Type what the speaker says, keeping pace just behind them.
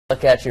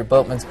Look at your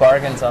Boatman's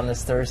bargains on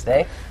this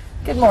Thursday.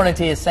 Good morning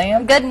to you,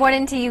 Sam. Good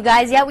morning to you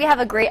guys. Yeah, we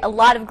have a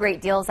lot of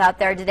great deals out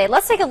there today.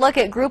 Let's take a look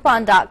at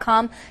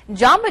Groupon.com.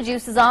 Jamba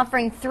Juice is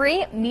offering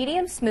 3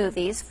 medium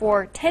smoothies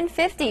for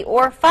 $10.50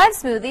 or 5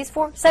 smoothies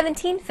for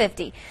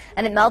 $17.50.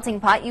 And at Melting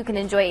Pot, you can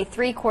enjoy a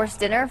 3-course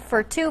dinner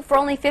for 2 for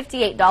only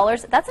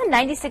 $58. That's a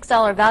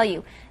 $96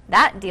 value.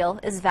 That deal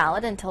is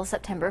valid until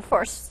September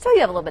 1st, so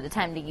you have a little bit of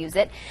time to use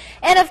it.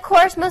 And of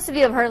course, most of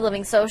you have heard of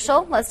Living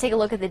Social. Let's take a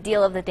look at the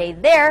deal of the day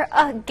there.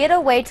 A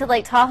getaway to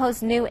Lake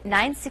Tahoe's new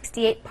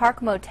 968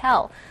 Park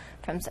Motel.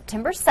 From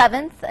September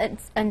 7th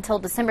until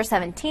December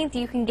 17th,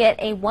 you can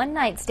get a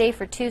one-night stay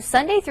for 2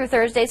 Sunday through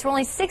Thursdays for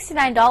only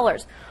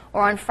 $69,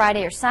 or on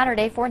Friday or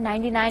Saturday for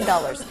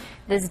 $99.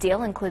 This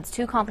deal includes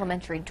 2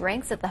 complimentary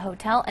drinks at the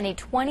hotel and a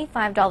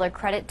 $25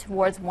 credit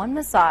towards 1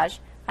 massage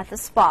at the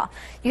spa.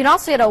 You can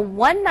also get a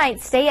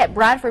one-night stay at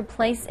Bradford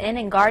Place Inn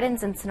and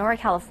Gardens in Sonora,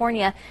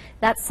 California.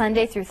 That's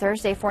Sunday through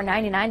Thursday for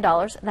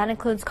 $99. That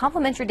includes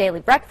complimentary daily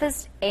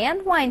breakfast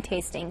and wine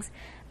tastings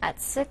at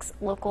 6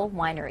 local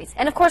wineries.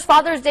 And of course,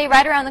 Father's Day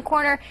right around the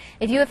corner.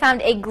 If you have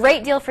found a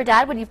great deal for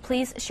Dad, would you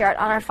please share it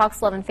on our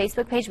Fox 11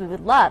 Facebook page? We would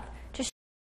love